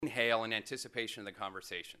inhale in anticipation of the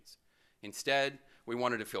conversations. Instead, we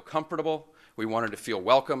wanted to feel comfortable, we wanted to feel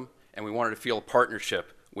welcome, and we wanted to feel a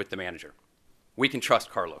partnership with the manager. We can trust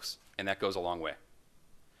Carlos, and that goes a long way.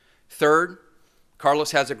 Third,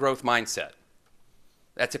 Carlos has a growth mindset.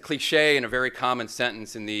 That's a cliche and a very common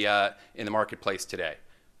sentence in the marketplace today,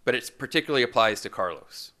 but it particularly applies to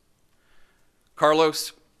Carlos.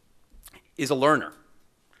 Carlos is a learner.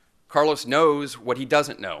 Carlos knows what he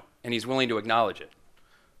doesn't know, and he's willing to acknowledge it.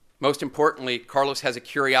 Most importantly, Carlos has a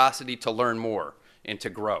curiosity to learn more and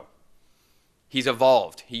to grow. He's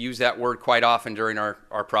evolved. He used that word quite often during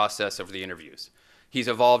our process of the interviews. He's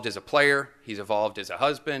evolved as a player, he's evolved as a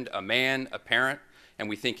husband, a man, a parent, and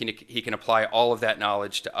we think he can apply all of that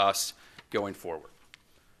knowledge to us going forward.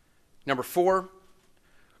 Number 4,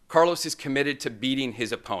 Carlos is committed to beating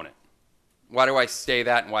his opponent. Why do I say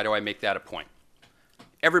that and why do I make that a point?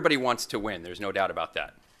 Everybody wants to win, there's no doubt about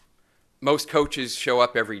that. Most coaches show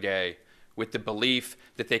up every day with the belief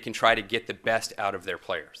that they can try to get the best out of their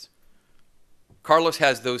players. Carlos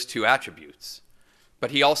has those two attributes,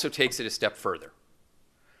 but he also takes it a step further.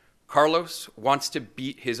 Carlos wants to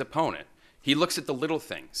beat his opponent. He looks at the little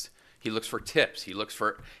things. He looks for tips. He looks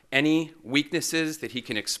for any weaknesses that he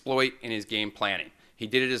can exploit in his game planning. He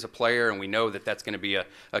did it as a player, and we know that that's going to be a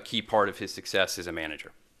key part of his success as a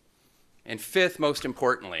manager. And 5th, most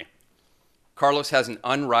importantly, Carlos has an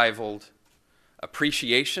unrivaled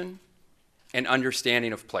appreciation and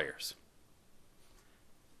understanding of players.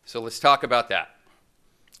 So let's talk about that.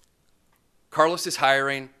 Carlos's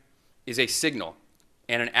hiring is a signal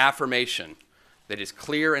and an affirmation that is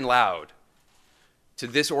clear and loud to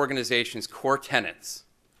this organization's core tenets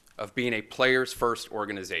of being a players-first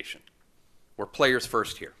organization. We're players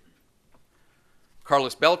first here.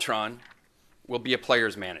 Carlos Beltran will be a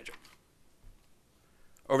players manager.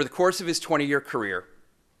 Over the course of his 20-year career,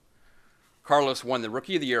 Carlos won the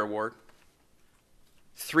Rookie of the Year award,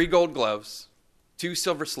 3 Gold Gloves, 2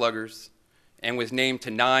 Silver Sluggers, and was named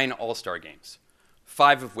to 9 All-Star games,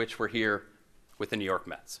 5 of which were here with the New York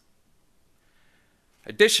Mets.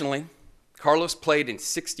 Additionally, Carlos played in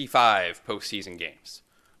 65 postseason games,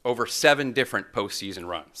 over 7 different postseason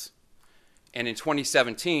runs. And in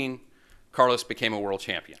 2017, Carlos became a world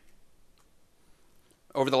champion.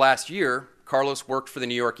 Over the last year, Carlos worked for the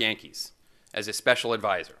New York Yankees as a special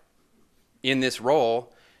advisor. In this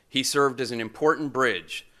role, he served as an important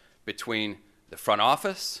bridge between the front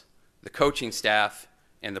office, the coaching staff,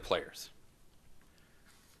 and the players.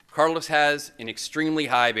 Carlos has an extremely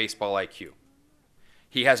high baseball IQ.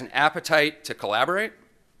 He has an appetite to collaborate,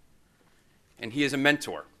 and he is a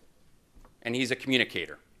mentor, and he's a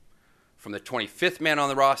communicator, from the 25th man on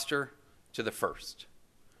the roster to the 1st,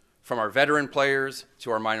 from our veteran players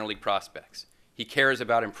to our minor league prospects. He cares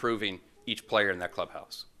about improving each player in that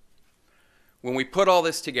clubhouse. When we put all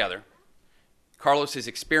this together, Carlos's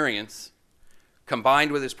experience,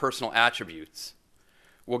 combined with his personal attributes,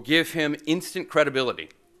 will give him instant credibility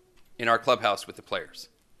in our clubhouse with the players.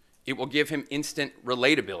 It will give him instant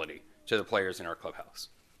relatability to the players in our clubhouse.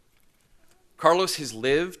 Carlos has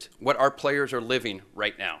lived what our players are living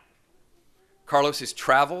right now. Carlos has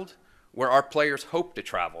traveled where our players hope to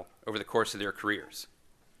travel over the course of their careers.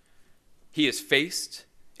 He has faced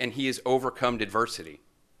and he has overcome adversity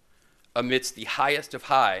amidst the highest of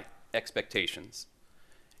high expectations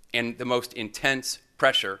and the most intense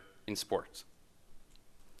pressure in sports.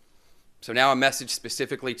 So now a message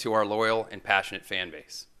specifically to our loyal and passionate fan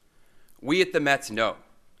base. We at the Mets know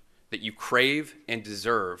that you crave and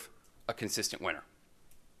deserve a consistent winner.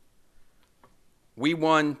 We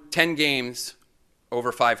won 10 games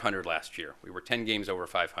over 500 last year. We were 10 games over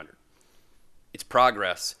 500. It's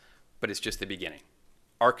progress, but it's just the beginning.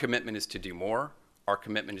 Our commitment is to do more. Our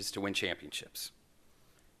commitment is to win championships.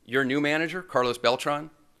 Your new manager, Carlos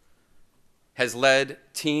Beltran, has led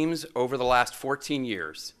teams over the last 14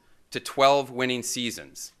 years to 12 winning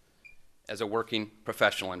seasons as a working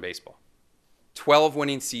professional in baseball. 12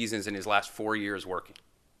 winning seasons in his last 4 years working.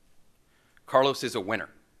 Carlos is a winner.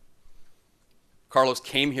 Carlos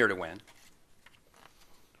came here to win.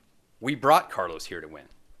 We brought Carlos here to win.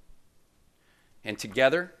 And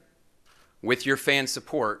together, with your fan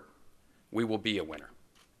support, we will be a winner.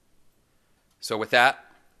 So with that,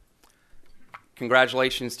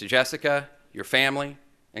 congratulations to Jessica, your family,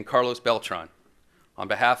 and Carlos Beltran. On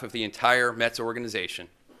behalf of the entire Mets organization,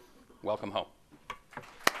 welcome home.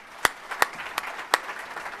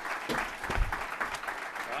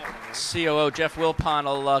 COO Jeff Wilpon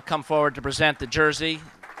will come forward to present the jersey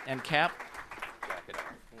and cap.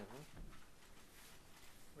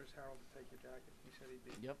 Where's Harold to take your jacket? He said he'd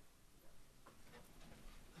be. Yep.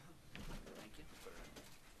 Thank you.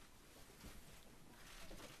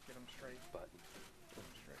 straight. But Put 'em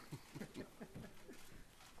straight.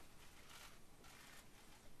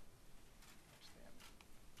 Stand.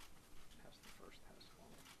 Has the first has one.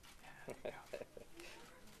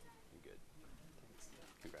 good. Thanks.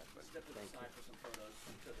 Congrats, buddy. Step to the side for some photos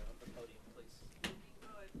to the podium, please.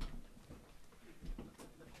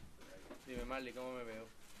 Dime, Marley, ¿cómo me veo?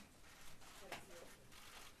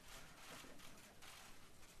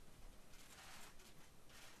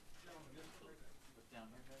 Look down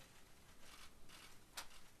here, Jay.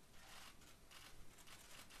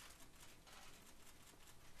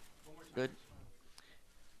 Good.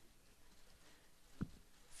 A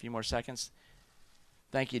few more seconds.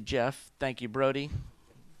 Thank you, Jeff. Thank you, Brody.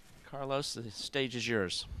 Carlos, the stage is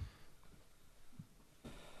yours.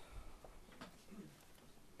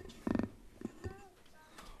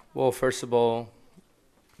 Well, first of all,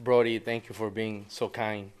 Brody, thank you for being so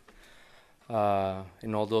kind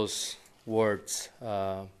in all those words.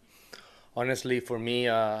 Honestly, for me,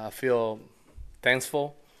 I feel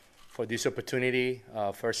thankful for this opportunity.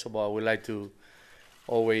 First of all, I would like to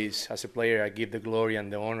always, as a player, I give the glory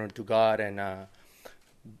and the honor to God, and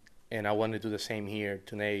I want to do the same here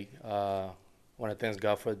today. I want to thank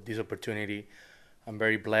God for this opportunity. I'm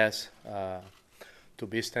very blessed to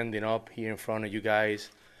be standing up here in front of you guys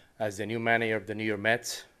as the new manager of the New York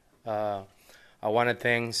Mets. I want to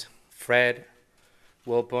thank Fred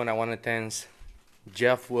Wilpon. I want to thank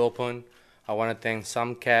Jeff Wilpon. I want to thank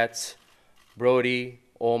Sam Katz, Brody,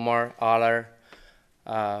 Omar, Aller,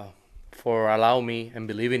 for allowing me and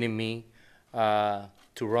believing in me to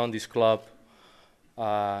run this club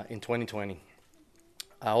in 2020.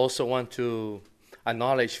 I also want to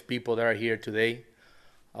acknowledge people that are here today.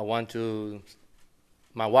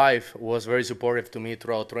 My wife was very supportive to me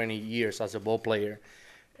throughout 20 years as a ball player.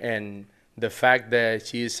 And the fact that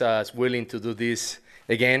she's willing to do this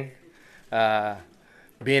again,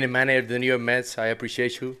 being a manager of the New York Mets, I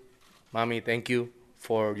appreciate you. Mommy, thank you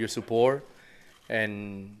for your support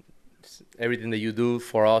and everything that you do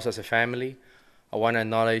for us as a family. I want to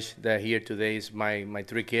acknowledge that here today is my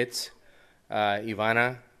three kids,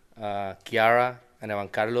 Ivana, Kiara, and Evan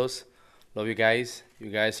Carlos. Love you guys. You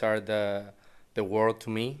guys are the world to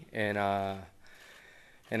me. And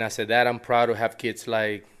as a dad, I'm proud to have kids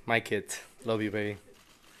like my kids. Love you, baby.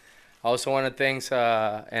 I also want to thank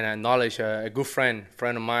and acknowledge a good friend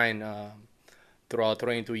of mine throughout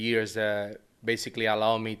 22 years that basically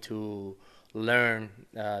allowed me to learn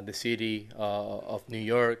the city of New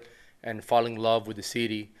York and fall in love with the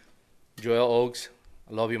city. Joel Oakes,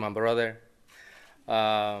 I love you, my brother.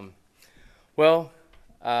 I'm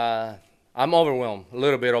overwhelmed, a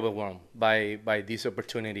little bit overwhelmed by this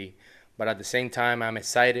opportunity, but at the same time, I'm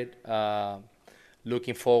excited,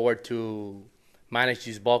 looking forward to manage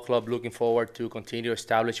this ball club, looking forward to continue to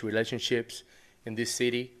establish relationships in this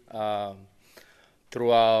city.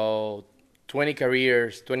 Throughout 20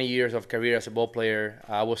 years of career as a ball player,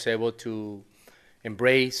 I was able to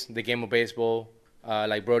embrace the game of baseball.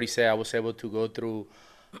 Like Brody said, I was able to go through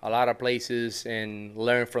a lot of places and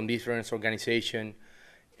learn from different organizations.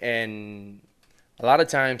 And a lot of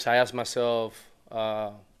times I ask myself,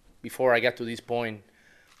 before I got to this point,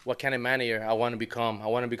 what kind of manager I want to become. I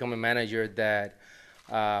want to become a manager that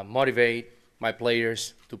motivate my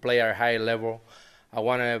players to play at a higher level. I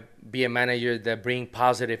want to be a manager that bring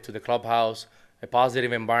positive to the clubhouse, a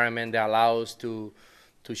positive environment that allows to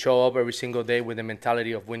show up every single day with the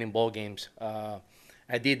mentality of winning ball games.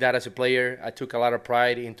 I did that as a player. I took a lot of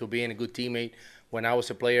pride into being a good teammate when I was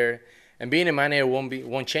a player. And being a manager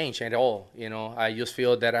won't change at all. You know, I just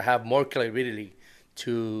feel that I have more credibility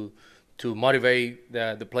to motivate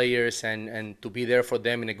the players and to be there for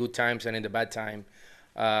them in the good times and in the bad time.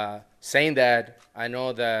 Saying that, I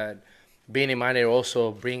know that being a manager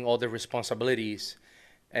also bring all the responsibilities.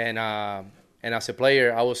 And as a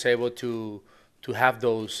player, I was able to have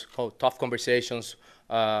those tough conversations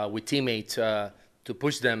with teammates to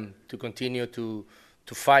push them to continue to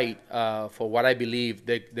fight for what I believe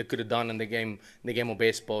they could have done in the game of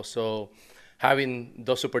baseball. So having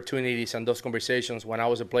those opportunities and those conversations when I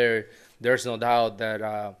was a player, there's no doubt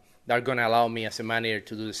that they're going to allow me as a manager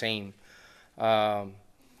to do the same.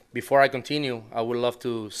 Before I continue, I would love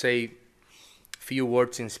to say a few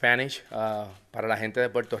words in Spanish para la gente de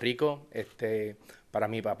Puerto Rico, para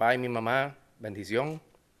mi papá y mi mamá, bendición.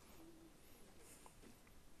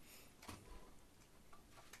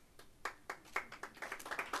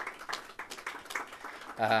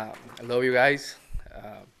 I love you guys.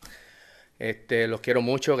 Los quiero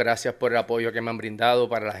mucho. Gracias por el apoyo que me han brindado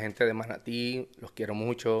para la gente de Manatí. Los quiero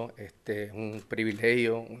mucho. Es un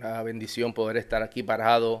privilegio, una bendición poder estar aquí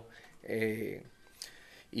parado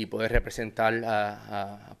y poder representar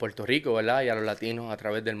a Puerto Rico, ¿verdad? Y a los latinos a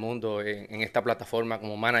través del mundo en esta plataforma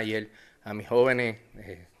como manager. A mis jóvenes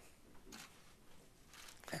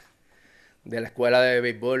de la escuela de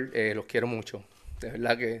béisbol, los quiero mucho. De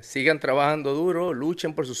verdad que sigan trabajando duro,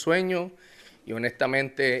 luchen por sus sueños y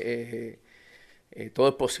honestamente todo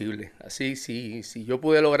es posible. Así, si yo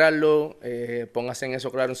pude lograrlo, pónganse en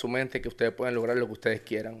eso claro en su mente, que ustedes pueden lograr lo que ustedes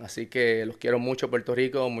quieran. Así que los quiero mucho, Puerto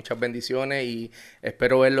Rico, muchas bendiciones y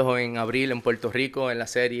espero verlos en abril en Puerto Rico en la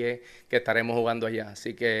serie que estaremos jugando allá.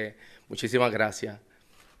 Así que muchísimas gracias.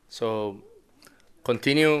 So,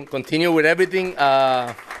 continue with everything.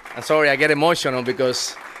 I'm sorry, I get emotional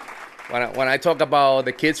because when I talk about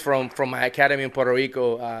the kids from my academy in Puerto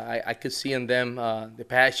Rico, I could see in them the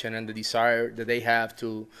passion and the desire that they have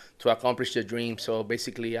to accomplish their dreams. So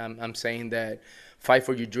basically, I'm saying that fight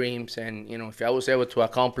for your dreams, and if I was able to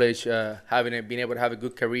accomplish being able to have a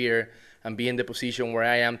good career and be in the position where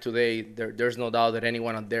I am today, there's no doubt that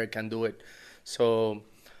anyone out there can do it. So.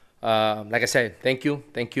 Like I said, thank you.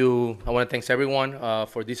 I want to thank everyone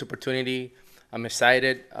for this opportunity. I'm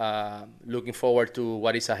excited, looking forward to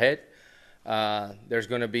what is ahead. There's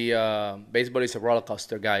going to be baseball is a roller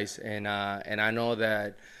coaster, guys, and I know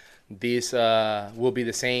that this will be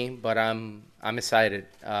the same. But I'm excited,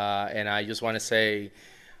 and I just want to say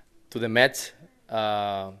to the Mets,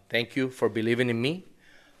 thank you for believing in me.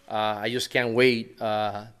 I just can't wait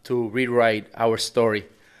to rewrite our story,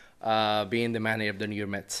 being the manager of the New York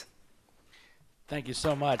Mets. Thank you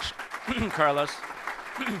so much, Carlos.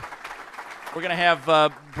 We're going to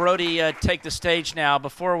have Brody take the stage now.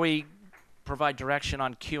 Before we provide direction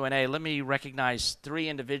on Q&A, let me recognize three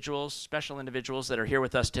individuals, special individuals that are here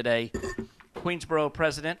with us today. Queensboro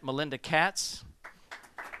President Melinda Katz.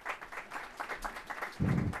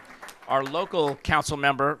 Our local council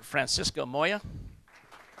member, Francisco Moya.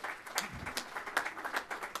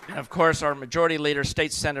 And, of course, our Majority Leader,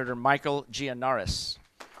 State Senator Michael Gianaris.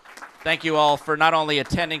 Thank you all for not only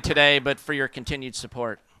attending today, but for your continued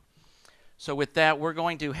support. So with that, we're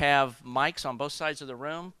going to have mics on both sides of the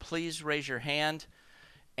room. Please raise your hand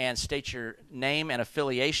and state your name and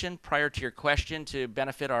affiliation prior to your question to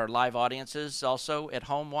benefit our live audiences also at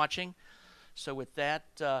home watching. So with that,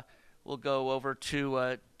 we'll go over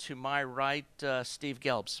to my right, Steve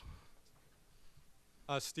Gelbs.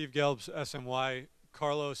 Steve Gelbs, SNY.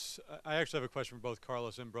 Carlos, I actually have a question for both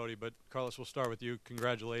Carlos and Brody, but Carlos, we'll start with you.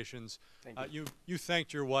 Congratulations. Thank you. You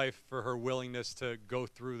thanked your wife for her willingness to go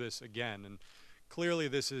through this again, and clearly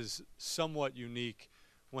this is somewhat unique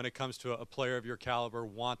when it comes to a player of your caliber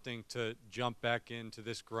wanting to jump back into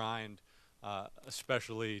this grind,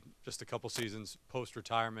 especially just a couple seasons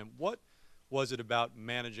post-retirement. What was it about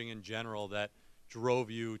managing in general that drove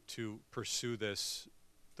you to pursue this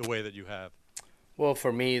the way that you have? Well,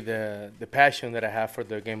 for me, the passion that I have for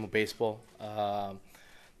the game of baseball,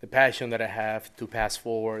 the passion that I have to pass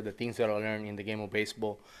forward, the things that I learned in the game of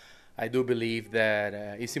baseball, I do believe that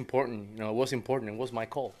it's important. It was important. It was my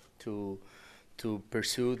call to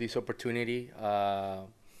pursue this opportunity,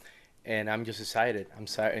 and I'm just excited. I'm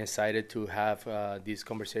excited to have these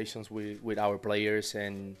conversations with our players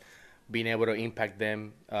and being able to impact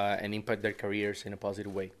them and impact their careers in a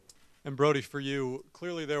positive way. And Brody, for you,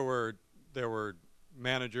 clearly there were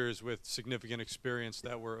managers with significant experience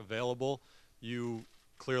that were available. You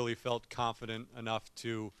clearly felt confident enough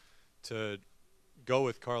to go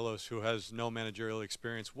with Carlos, who has no managerial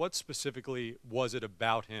experience. What specifically was it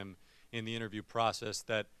about him in the interview process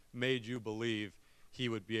that made you believe he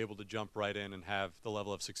would be able to jump right in and have the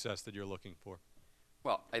level of success that you're looking for?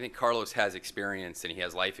 Well, I think Carlos has experience and he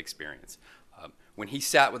has life experience. When he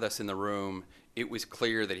sat with us in the room, it was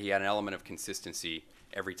clear that he had an element of consistency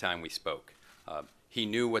every time we spoke. He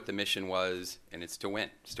knew what the mission was, and it's to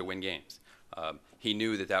win games. He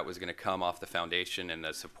knew that that was going to come off the foundation and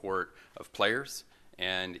the support of players,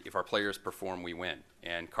 and if our players perform, we win.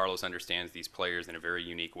 And Carlos understands these players in a very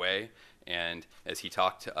unique way, and as he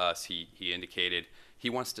talked to us, he indicated he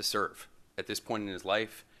wants to serve. At this point in his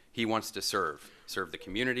life, he wants to serve the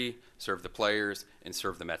community, serve the players, and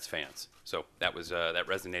serve the Mets fans. So that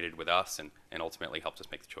resonated with us and ultimately helped us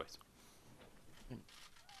make the choice.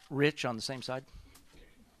 Rich on the same side.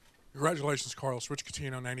 Congratulations, Carlos. Rich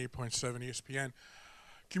Catino, 98.7 ESPN.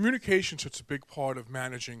 Communication is such a big part of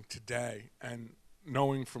managing today, and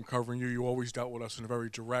knowing from covering you, you always dealt with us in a very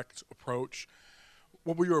direct approach.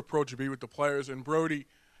 What will your approach be with the players? And Brody,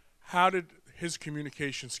 how did his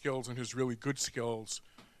communication skills and his really good skills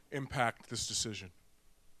impact this decision?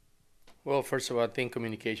 Well, first of all, I think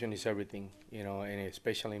communication is everything, and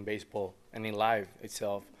especially in baseball and in life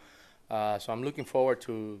itself. So I'm looking forward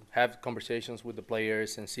to have conversations with the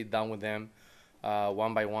players and sit down with them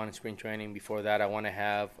one by one in spring training. Before that, I want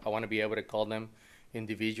to be able to call them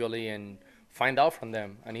individually and find out from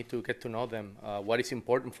them. I need to get to know them, what is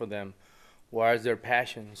important for them, what are their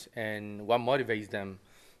passions, and what motivates them.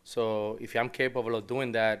 So if I'm capable of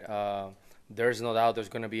doing that, there's no doubt there's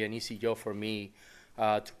going to be an easy job for me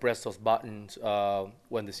to press those buttons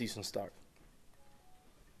when the season starts.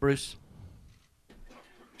 Bruce?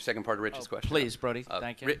 Second part of Rich's question. Please, Brody.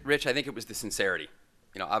 Thank you. Rich, I think it was the sincerity.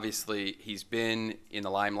 You know, obviously he's been in the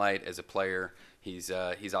limelight as a player. He's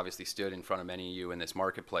obviously stood in front of many of you in this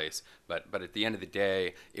marketplace. But at the end of the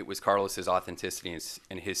day, it was Carlos's authenticity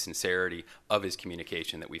and his sincerity of his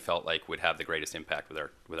communication that we felt like would have the greatest impact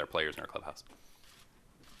with our players in our clubhouse.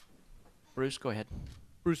 Bruce, go ahead.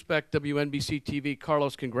 Bruce Beck, WNBC TV.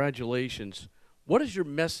 Carlos, congratulations. What is your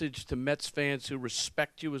message to Mets fans who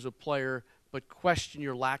respect you as a player but question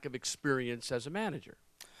your lack of experience as a manager?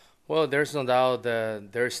 Well, there's no doubt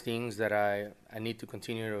that there's things that I need to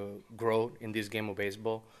continue to grow in this game of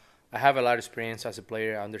baseball. I have a lot of experience as a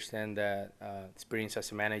player. I understand that experience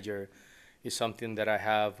as a manager is something that I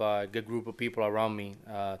have a good group of people around me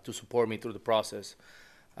to support me through the process.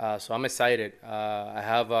 So I'm excited. I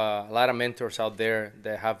have a lot of mentors out there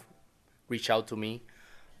that have reached out to me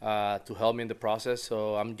to help me in the process.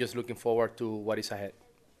 So I'm just looking forward to what is ahead.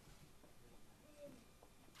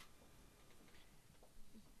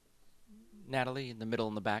 Natalie, in the middle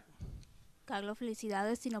in the back. Carlos,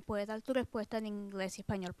 felicidades. Si nos puedes dar tu respuesta en inglés y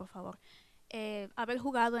español, por favor. Haber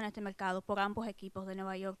jugado en este mercado por ambos equipos de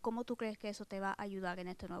Nueva York, ¿cómo tú crees que eso te va a ayudar en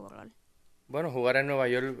este nuevo rol? Bueno, jugar en Nueva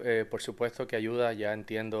York, por supuesto que ayuda. Ya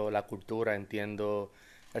entiendo la cultura, entiendo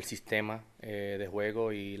el sistema de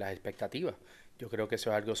juego y las expectativas. Yo creo que eso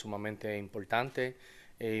es algo sumamente importante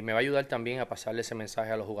y me va a ayudar también a pasarle ese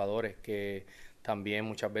mensaje a los jugadores, que también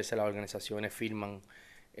muchas veces las organizaciones firman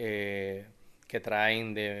que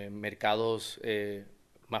traen de mercados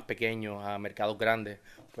más pequeños a mercados grandes,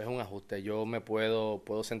 pues es un ajuste. Yo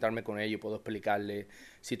puedo sentarme con ellos, puedo explicarles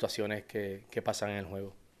situaciones que pasan en el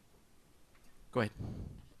juego. Go ahead.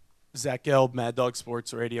 Zach Gelb, Mad Dog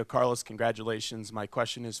Sports Radio. Carlos, congratulations. My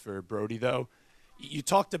question is for Brody, though. You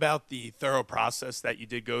talked about the thorough process that you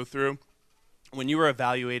did go through. When you were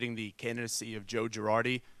evaluating the candidacy of Joe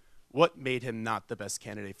Girardi, what made him not the best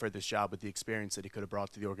candidate for this job with the experience that he could have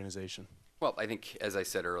brought to the organization? Well, I think, as I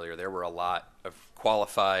said earlier, there were a lot of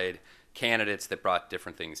qualified candidates that brought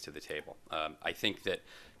different things to the table. I think that,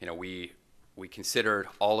 you know, we considered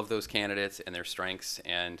all of those candidates and their strengths,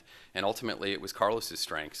 and ultimately it was Carlos's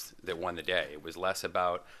strengths that won the day. It was less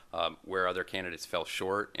about where other candidates fell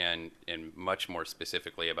short, and much more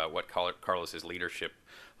specifically about what Carlos's leadership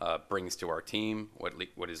brings to our team,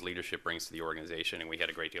 what his leadership brings to the organization, and we had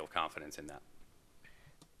a great deal of confidence in that.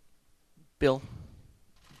 Bill.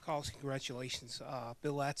 Carlos, congratulations.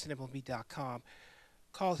 Bill at MLB.com.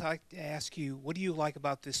 Carlos, I'd like to ask you, what do you like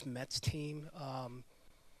about this Mets team?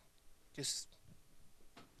 Just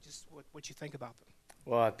what you think about them.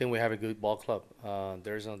 Well, I think we have a good ball club.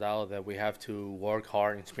 There's no doubt that we have to work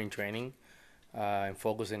hard in spring training and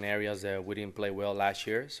focus in areas that we didn't play well last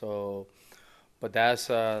year. So, but that's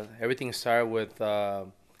everything started with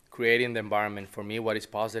creating the environment. For me, what is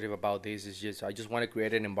positive about this is I just want to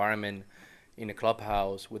create an environment in the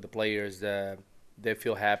clubhouse with the players that they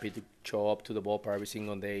feel happy to show up to the ballpark every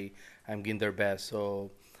single day and give their best.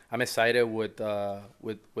 So I'm excited with the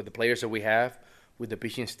players that we have, with the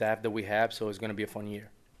pitching staff that we have. So it's going to be a fun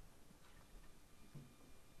year.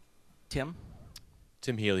 Tim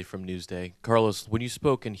Healy from Newsday. Carlos, when you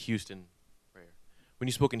spoke in Houston,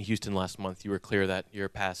 last month, you were clear that your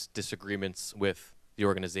past disagreements with the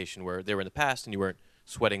organization were in the past, and you weren't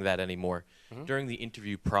sweating that anymore. Mm-hmm. During the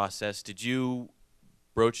interview process, did you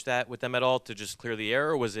broach that with them at all to just clear the air,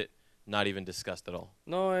 or was it not even discussed at all?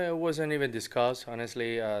 No, it wasn't even discussed.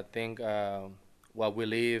 Honestly, I think what we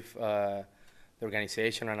leave, the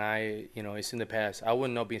organization and I, it's in the past. I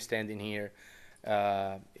would not be standing here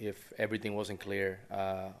if everything wasn't clear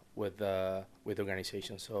with the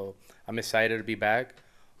organization. So I'm excited to be back.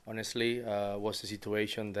 Honestly, it was a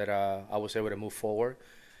situation that I was able to move forward.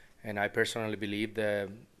 And I personally believe that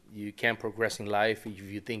you can't progress in life if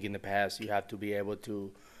you think in the past. You have to be able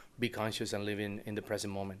to be conscious and live in the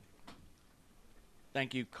present moment.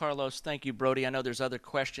 Thank you, Carlos. Thank you, Brody. I know there's other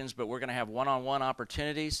questions, but we're going to have one-on-one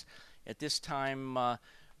opportunities. At this time, we're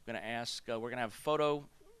going to have a photo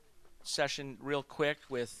session real quick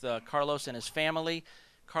with Carlos and his family.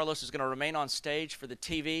 Carlos is going to remain on stage for the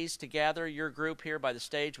TVs to gather your group here by the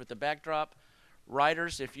stage with the backdrop.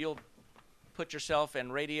 Writers, if you'll put yourself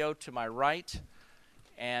and radio to my right,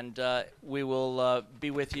 and we will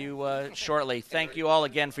be with you shortly. Thank you all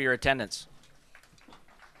again for your attendance.